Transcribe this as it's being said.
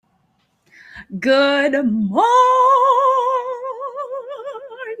Good morning.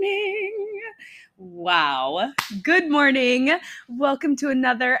 Wow. Good morning. Welcome to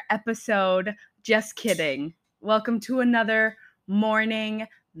another episode. Just kidding. Welcome to another morning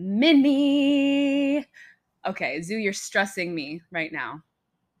mini. Okay, Zoo, you're stressing me right now.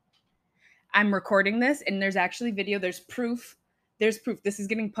 I'm recording this and there's actually video. There's proof. There's proof. This is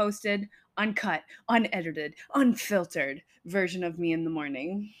getting posted, uncut, unedited, unfiltered version of me in the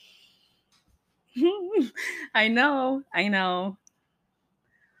morning. I know.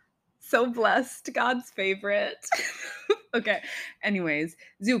 So blessed, God's favorite. Okay. Anyways,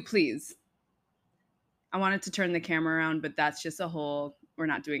 Zoo, please. I wanted to turn the camera around, but that's just we're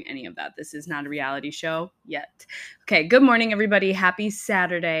not doing any of that. This is not a reality show yet. Okay. Good morning, everybody. Happy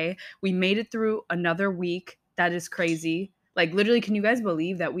Saturday. We made it through another week. That is crazy. Like, literally, can you guys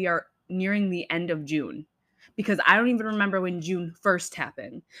believe that we are nearing the end of June? Because I don't even remember when June 1st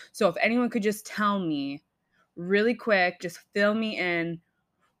happened. So if anyone could just tell me really quick, just fill me in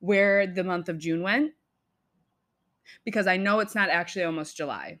where the month of June went, because I know it's not actually almost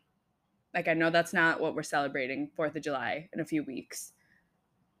July. Like, I know that's not what we're celebrating, 4th of July, in a few weeks,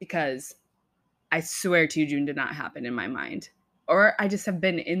 because I swear to you, June did not happen in my mind. Or I just have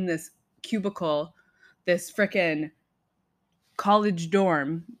been in this cubicle, this frickin' college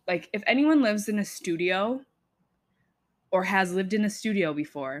dorm. Like, if anyone lives in a studio or has lived in a studio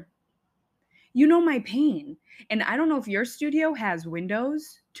before, you know my pain. And I don't know if your studio has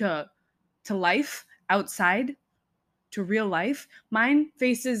windows to life outside, to real life. Mine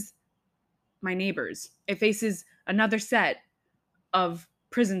faces my neighbors. It faces another set of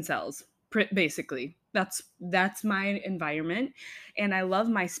prison cells, basically. That's my environment, and I love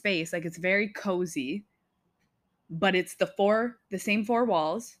my space. Like, it's very cozy, but it's the same four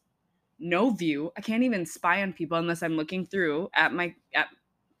walls, no view. I can't even spy on people unless I'm looking through at my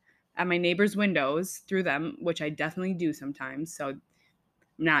neighbors' windows through them, which I definitely do sometimes. So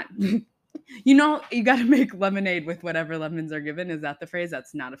not you got to make lemonade with whatever lemons are given. Is that the phrase?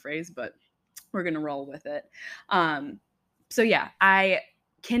 That's not a phrase, but we're going to roll with it. So yeah, I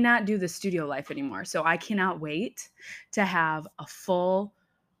cannot do the studio life anymore. So I cannot wait to have a full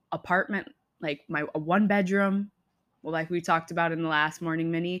apartment, like a one bedroom. Well, like we talked about in the last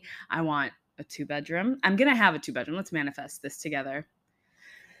morning mini, I want a 2 bedroom. I'm going to have a 2 bedroom. Let's manifest this together.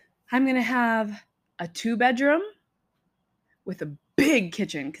 I'm going to have a 2 bedroom with a big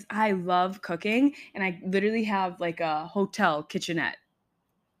kitchen because I love cooking, and I literally have like a hotel kitchenette.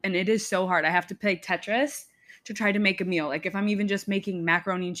 And it is so hard. I have to play Tetris to try to make a meal. Like, if I'm even just making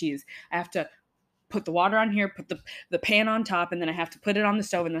macaroni and cheese, I have to put the water on here, put the pan on top, and then I have to put it on the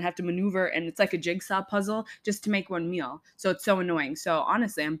stove, and then I have to maneuver, and it's like a jigsaw puzzle just to make one meal. So it's so annoying. So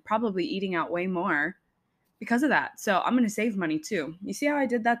honestly, I'm probably eating out way more because of that. So I'm going to save money too. You see how I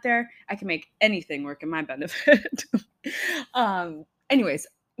did that there? I can make anything work in my benefit. Anyways,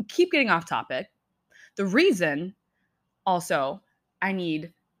 keep getting off topic. The reason also I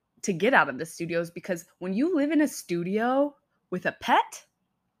need to get out of the studios, because when you live in a studio with a pet,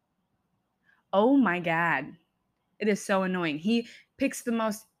 oh my God, it is so annoying. He picks the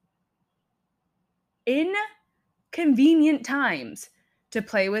most inconvenient times to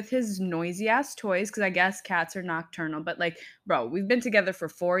play with his noisy ass toys, because I guess cats are nocturnal. But like, bro, we've been together for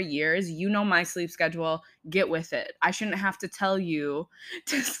 4 years. You know my sleep schedule. Get with it. I shouldn't have to tell you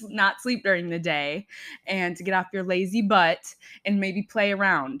to not sleep during the day and to get off your lazy butt and maybe play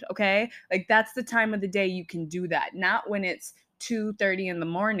around. Okay, like, that's the time of the day you can do that, not when it's 2:30 in the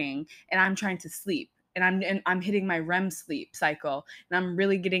morning and I'm trying to sleep. And I'm hitting my REM sleep cycle, and I'm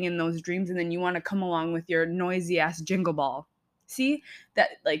really getting in those dreams, and then you want to come along with your noisy ass jingle ball. See, that,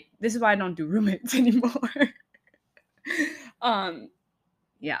 like, this is why I don't do roommates anymore. um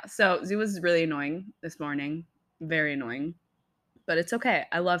yeah, so Zoo was really annoying this morning, very annoying, but it's okay.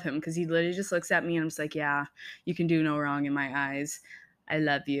 I love him because he literally just looks at me and I'm just like, yeah, you can do no wrong in my eyes. I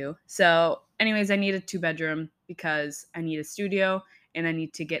love you. So anyways, I need a 2 bedroom because I need a studio, and I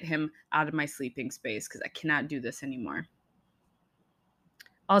need to get him out of my sleeping space because I cannot do this anymore.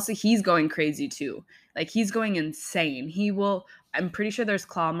 Also, he's going crazy too. Like, he's going insane. I'm pretty sure there's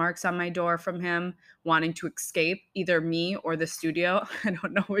claw marks on my door from him wanting to escape either me or the studio. I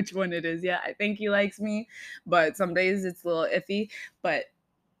don't know which one it is yet. I think he likes me, but some days it's a little iffy. But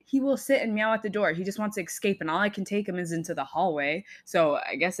he will sit and meow at the door. He just wants to escape, and all I can take him is into the hallway. So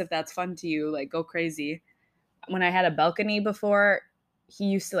I guess if that's fun to you, like, go crazy. When I had a balcony before, he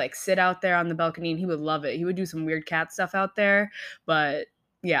used to like sit out there on the balcony and he would love it. He would do some weird cat stuff out there. But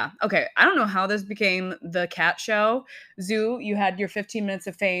yeah, okay. I don't know how this became the cat show. Zoo, you had your 15 minutes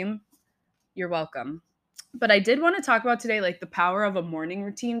of fame. You're welcome. But I did want to talk about today, like the power of a morning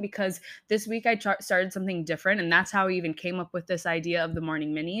routine, because this week I started something different. And that's how I even came up with this idea of the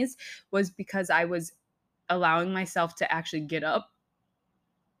morning minis, was because I was allowing myself to actually get up.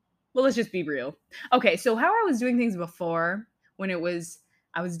 Well, let's just be real. Okay, so how I was doing things before, when I was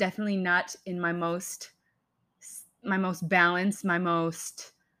definitely not in my most balanced, my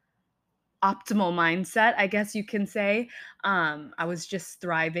most optimal mindset, I guess you can say. I was just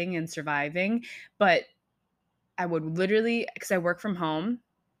thriving and surviving, but I would literally, because I work from home,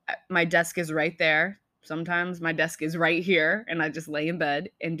 my desk is right there. Sometimes my desk is right here, and I just lay in bed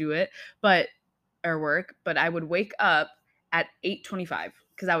and do it, but or work. But I would wake up at 8:25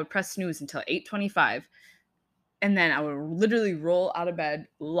 because I would press snooze until 8:25, and then I would literally roll out of bed,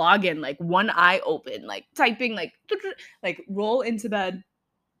 log in, like one eye open, like typing, like roll into bed.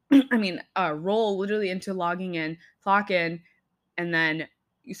 Roll literally into logging in, clock in, and then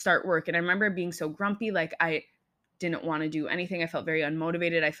you start work. And I remember being so grumpy, like I didn't want to do anything. I felt very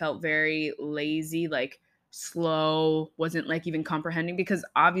unmotivated. I felt very lazy, like slow, wasn't like even comprehending, because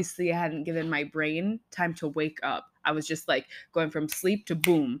obviously I hadn't given my brain time to wake up. I was just like going from sleep to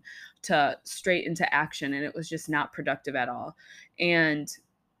boom to straight into action, and it was just not productive at all. And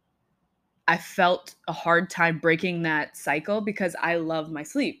I felt a hard time breaking that cycle because I love my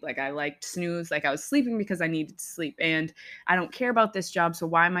sleep. Like I liked snooze, like I was sleeping because I needed to sleep. And I don't care about this job. So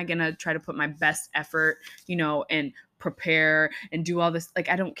why am I going to try to put my best effort, and prepare and do all this? Like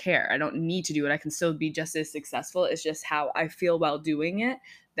I don't care. I don't need to do it. I can still be just as successful. It's just how I feel while doing it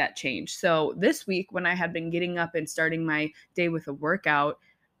that changed. So this week, when I had been getting up and starting my day with a workout,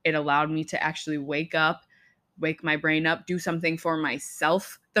 it allowed me to actually wake my brain up, do something for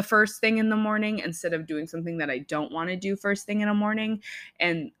myself the first thing in the morning instead of doing something that I don't want to do first thing in the morning.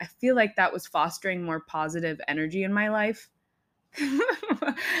 And I feel like that was fostering more positive energy in my life.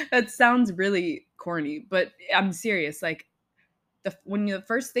 That sounds really corny, but I'm serious. Like when the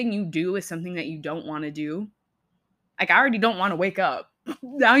first thing you do is something that you don't want to do, like I already don't want to wake up.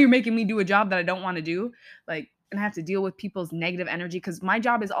 Now you're making me do a job that I don't want to do. Like, and I have to deal with people's negative energy, because my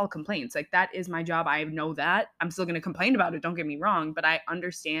job is all complaints. Like that is my job. I know that. I'm still going to complain about it. Don't get me wrong, but I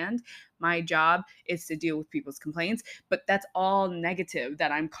understand my job is to deal with people's complaints, but that's all negative that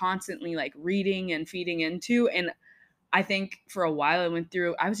I'm constantly like reading and feeding into. And I think for a while I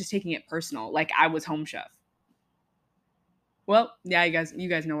was just taking it personal. Like I was home chef. Well, yeah, you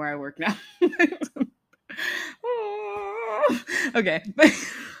guys know where I work now. Okay.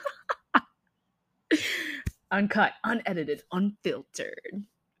 Uncut, unedited, unfiltered.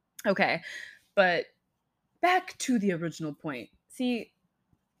 Okay. But back to the original point. See,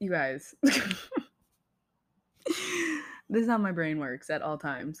 you guys, this is how my brain works at all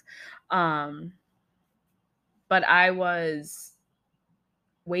times. But I was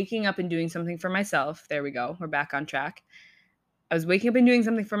waking up and doing something for myself. There we go. We're back on track. I was waking up and doing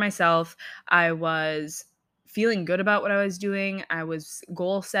something for myself. I was feeling good about what I was doing. I was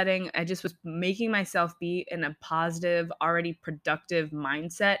goal setting. I just was making myself be in a positive, already productive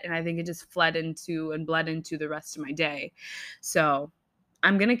mindset. And I think it just bled into the rest of my day. So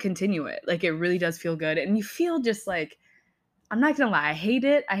I'm going to continue it. Like it really does feel good. And you feel just like, I'm not going to lie. I hate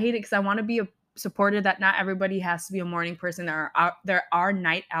it. I hate it because I want to be a supported that not everybody has to be a morning person. There are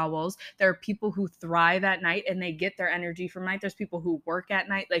night owls. There are people who thrive at night and they get their energy from night. There's people who work at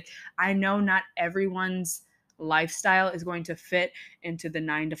night. Like I know not everyone's lifestyle is going to fit into the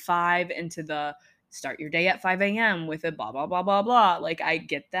 9 to 5, into the start your day at 5 a.m. with a blah blah blah blah blah. Like I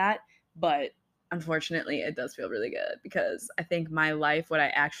get that, but unfortunately it does feel really good because I think my life, what I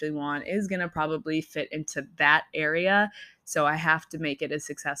actually want, is gonna probably fit into that area. So I have to make it as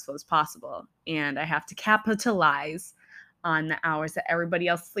successful as possible. And I have to capitalize on the hours that everybody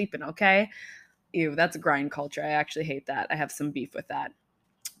else is sleeping, okay? Ew, that's a grind culture. I actually hate that. I have some beef with that.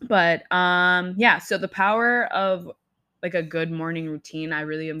 But yeah, so the power of like a good morning routine, I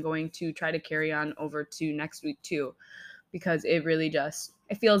really am going to try to carry on over to next week too, because it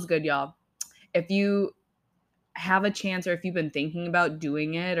feels good, y'all. If you have a chance, or if you've been thinking about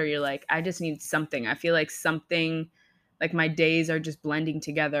doing it, or you're like, I just need something, I feel like something, like my days are just blending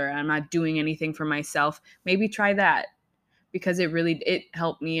together, I'm not doing anything for myself, maybe try that, because it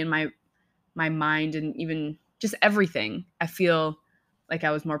helped me in my mind, and even just everything. I feel like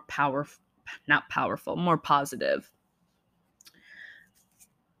I was more more positive.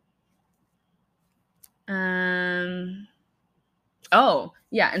 um Oh,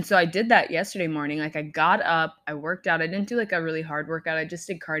 yeah, and so I did that yesterday morning. Like, I got up, I worked out. I didn't do, like, a really hard workout, I just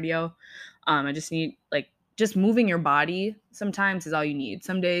did cardio. I just need just moving your body sometimes is all you need.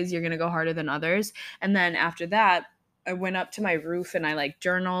 Some days you're gonna go harder than others, and then after that, I went up to my roof and I, like,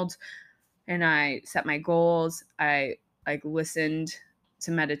 journaled. and I set my goals. I like listened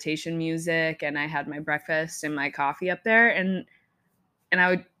to meditation music, and I had my breakfast and my coffee up there, and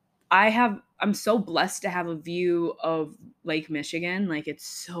I'm so blessed to have a view of Lake Michigan. Like, it's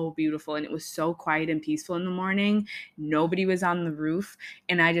so beautiful, and it was so quiet and peaceful in the morning. Nobody was on the roof,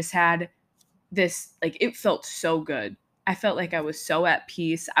 and I just had this, like, it felt so good. I felt like I was so at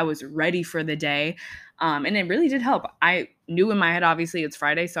peace. I was ready for the day. And it really did help. I knew in my head, obviously, it's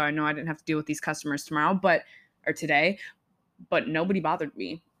Friday, so I know I didn't have to deal with these customers tomorrow, or today, but nobody bothered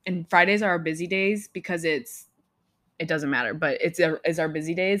me. And Fridays are our busy days because it doesn't matter, but it's our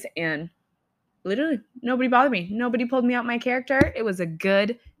busy days. And literally nobody bothered me. Nobody pulled me out my character. It was a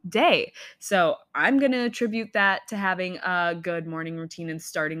good day. So I'm going to attribute that to having a good morning routine and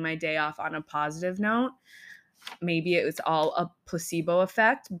starting my day off on a positive note. Maybe it was all a placebo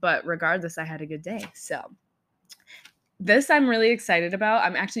effect, but regardless, I had a good day. So this I'm really excited about.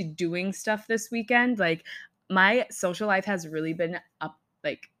 I'm actually doing stuff this weekend. Like, my social life has really been up,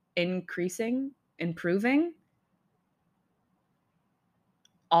 like, improving,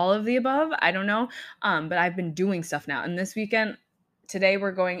 all of the above. I don't know. But I've been doing stuff now. And this weekend, today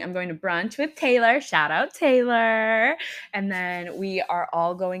I'm going to brunch with Taylor. Shout out Taylor. And then we are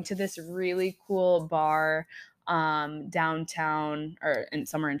all going to this really cool bar downtown or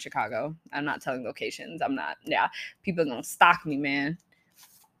somewhere in Chicago. I'm not telling locations. People are gonna stalk me, man.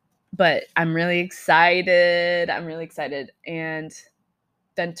 But I'm really excited. And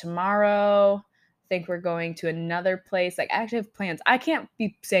then tomorrow, I think we're going to another place. Like, I actually have plans. I can't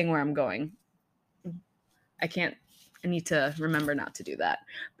be saying where I'm going. I can't. I need to remember not to do that.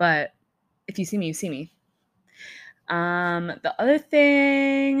 But if you see me, you see me. The other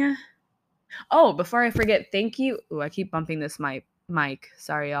thing. Oh, before I forget, thank you. Oh, I keep bumping this mic.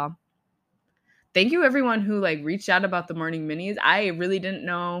 Sorry, y'all. Thank you, everyone who like reached out about the morning minis. I really didn't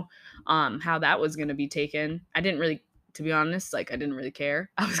know how that was gonna be taken. I didn't really, to be honest, like, I didn't really care.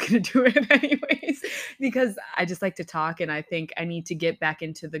 I was gonna do it anyways because I just like to talk, and I think I need to get back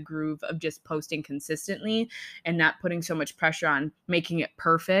into the groove of just posting consistently and not putting so much pressure on making it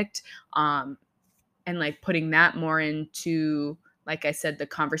perfect. And like putting that more into, like I said, the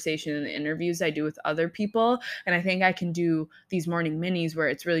conversation and the interviews I do with other people. And I think I can do these morning minis where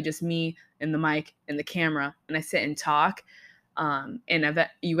it's really just me and the mic and the camera, and I sit and talk.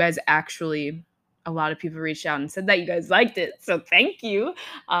 You guys actually, a lot of people reached out and said that you guys liked it. So thank you.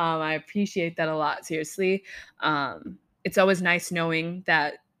 I appreciate that a lot. Seriously. It's always nice knowing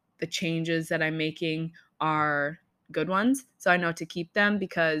that the changes that I'm making are good ones. So I know to keep them,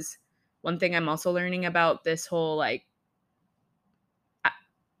 because one thing I'm also learning about this whole like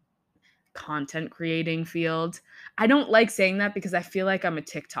content creating field. I don't like saying that because I feel like I'm a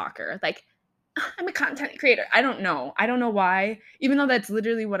TikToker. Like, I'm a content creator. I don't know. I don't know why. Even though that's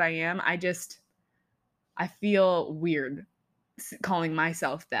literally what I am, I feel weird calling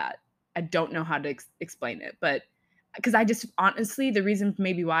myself that. I don't know how to explain it, but because I just honestly, the reason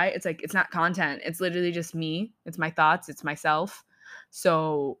maybe why, it's like, it's not content. It's literally just me. It's my thoughts. It's myself.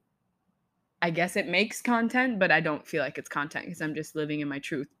 So I guess it makes content, but I don't feel like it's content because I'm just living in my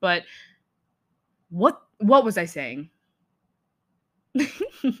truth. But what was I saying?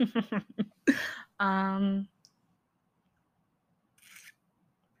 um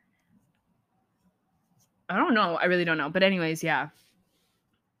I don't know. I really don't know. But anyways, yeah.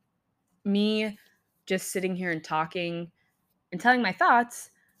 Me just sitting here and talking and telling my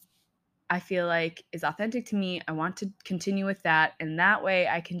thoughts, I feel like is authentic to me. I want to continue with that, and that way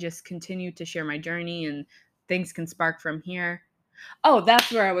I can just continue to share my journey, and things can spark from here. Oh,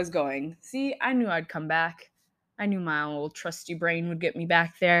 that's where I was going. See, I knew I'd come back. I knew my old trusty brain would get me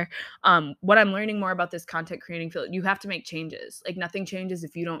back there. What I'm learning more about this content creating field, you have to make changes. Like, nothing changes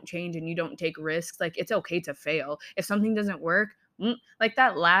if you don't change and you don't take risks. Like, it's okay to fail. If something doesn't work, like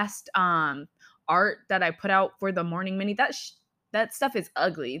that last art that I put out for the morning mini, that stuff is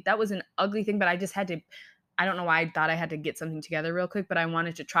ugly. That was an ugly thing, but I just had to, I don't know why I thought I had to get something together real quick, but I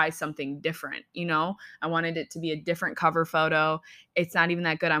wanted to try something different, you know? I wanted it to be a different cover photo. It's not even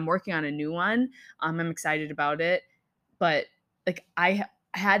that good. I'm working on a new one. I'm excited about it. But like, I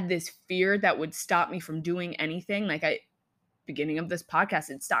had this fear that would stop me from doing anything. Like, beginning of this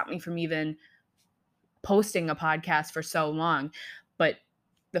podcast, it stopped me from even posting a podcast for so long. But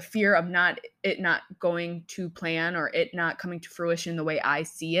the fear of not going to plan, or it not coming to fruition the way I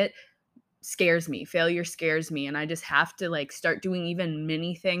see it, scares me. Failure scares me, and I just have to like start doing even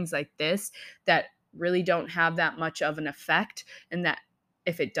mini things like this that really don't have that much of an effect, and that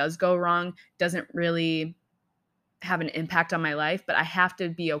if it does go wrong, doesn't really have an impact on my life. But I have to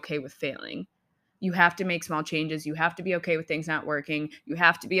be okay with failing. You have to make small changes. You have to be okay with things not working. You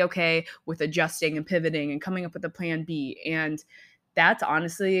have to be okay with adjusting and pivoting and coming up with a plan B. And that's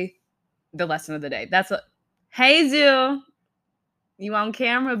honestly the lesson of the day. Hey, Zoo, you on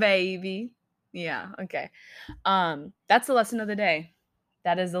camera, baby? Yeah, okay. That's the lesson of the day.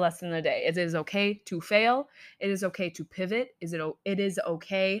 That is the lesson of the day. It is okay to fail. It is okay to pivot. It is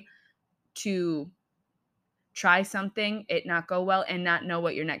okay to try something, it not go well, and not know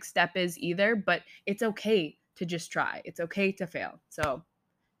what your next step is either. But it's okay to just try. It's okay to fail. So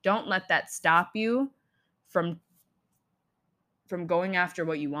don't let that stop you from going after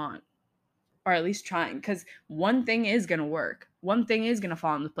what you want, or at least trying, because one thing is going to work. One thing is going to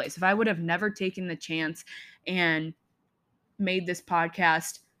fall into place. If I would have never taken the chance and made this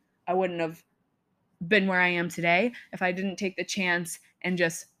podcast, I wouldn't have been where I am today if I didn't take the chance and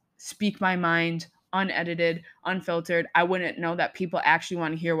just speak my mind, unedited, unfiltered. I wouldn't know that people actually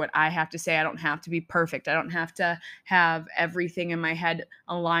want to hear what I have to say. I don't have to be perfect. I don't have to have everything in my head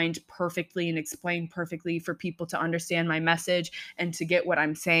aligned perfectly and explained perfectly for people to understand my message and to get what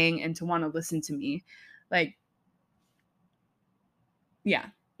I'm saying and to want to listen to me. Like, yeah,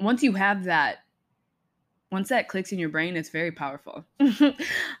 once you have that, once that clicks in your brain, it's very powerful. So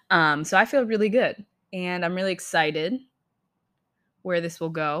I feel really good, and I'm really excited where this will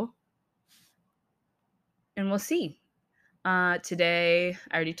go, and we'll see. Today,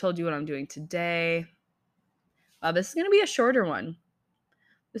 I already told you what I'm doing today. This is going to be a shorter one.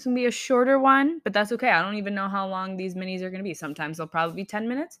 This will be a shorter one, but that's okay. I don't even know how long these minis are going to be. Sometimes they'll probably be 10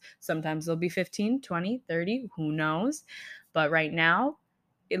 minutes. Sometimes they'll be 15, 20, 30. Who knows? But right now,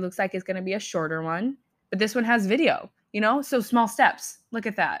 it looks like it's going to be a shorter one. But this one has video, So small steps. Look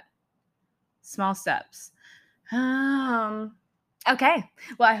at that. Small steps. Okay.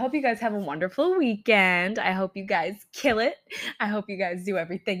 Well, I hope you guys have a wonderful weekend. I hope you guys kill it. I hope you guys do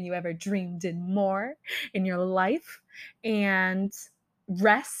everything you ever dreamed and more in your life, and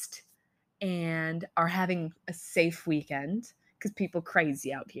rest, and are having a safe weekend, because people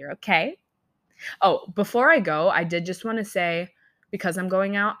crazy out here, okay? Oh, before I go, I did just want to say, because I'm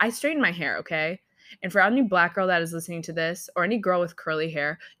going out, I straighten my hair, okay? And for any Black girl that is listening to this, or any girl with curly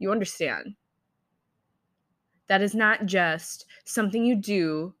hair, you understand. That is not just something you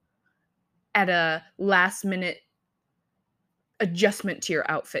do at a last minute adjustment to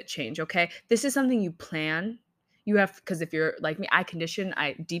your outfit change, okay? This is something you plan. You have, because if you're like me,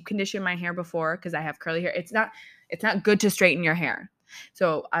 I deep condition my hair before because I have curly hair. It's not good to straighten your hair.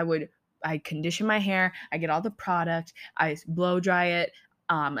 So I condition my hair, I get all the product, I blow dry it,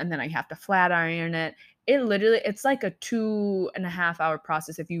 and then I have to flat iron it. It's like a 2.5 hour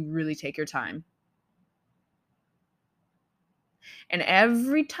process if you really take your time. And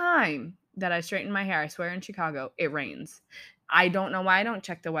every time that I straighten my hair, I swear in Chicago, it rains. I don't know why I don't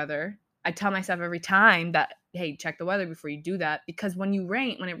check the weather. I tell myself every time that, hey, check the weather before you do that, because when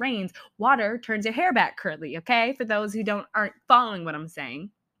it rains, water turns your hair back curly, okay? For those who aren't following what I'm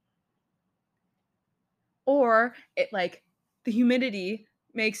saying. Or the humidity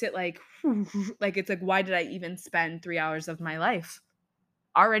makes it it's like, why did I even spend 3 hours of my life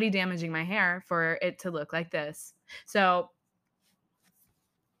already damaging my hair for it to look like this? So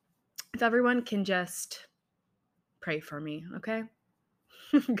if everyone can just pray for me, okay?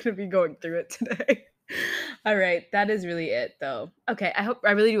 I'm going to be going through it today. All right, that is really it, though. Okay,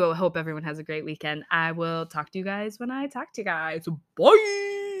 I really do hope everyone has a great weekend. I will talk to you guys when I talk to you guys. Bye!